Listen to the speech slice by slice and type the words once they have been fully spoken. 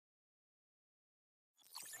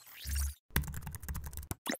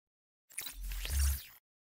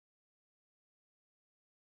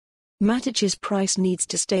MATIC's price needs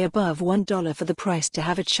to stay above $1 for the price to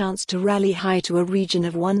have a chance to rally high to a region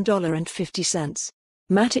of $1.50.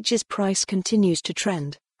 MATIC's price continues to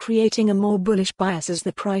trend, creating a more bullish bias as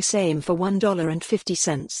the price aim for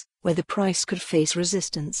 $1.50, where the price could face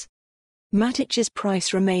resistance. MATIC's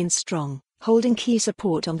price remains strong, holding key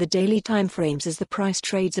support on the daily timeframes as the price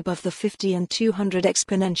trades above the 50 and 200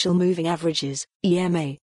 exponential moving averages,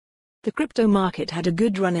 EMA. The crypto market had a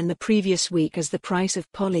good run in the previous week as the price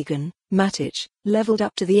of Polygon, MATIC, leveled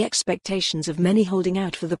up to the expectations of many, holding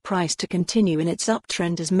out for the price to continue in its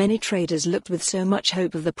uptrend as many traders looked with so much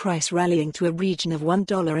hope of the price rallying to a region of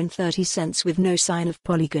 $1.30 with no sign of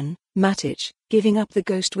Polygon, MATIC, giving up the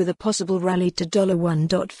ghost with a possible rally to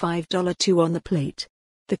 $1.5-2 on the plate.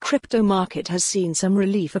 The crypto market has seen some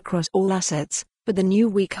relief across all assets, but the new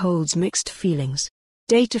week holds mixed feelings.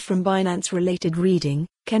 Data from Binance-related reading,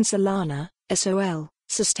 can Solana, SOL,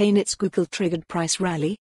 sustain its Google-triggered price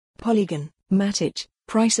rally? Polygon, MATIC,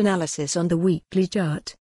 price analysis on the weekly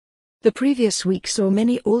chart. The previous week saw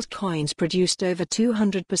many altcoins produced over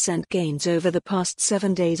 200% gains over the past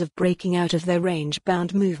 7 days of breaking out of their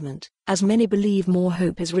range-bound movement, as many believe more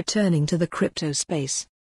hope is returning to the crypto space.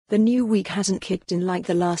 The new week hasn't kicked in like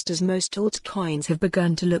the last as most altcoins have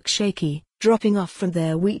begun to look shaky, dropping off from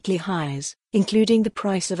their weekly highs, including the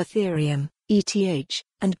price of Ethereum, ETH,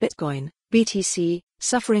 and Bitcoin, BTC,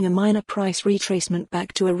 suffering a minor price retracement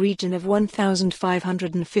back to a region of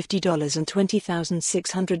 $1,550 and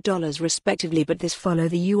 $20,600 respectively. But this follow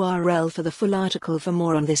the URL for the full article. For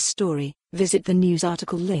more on this story, visit the news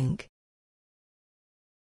article link.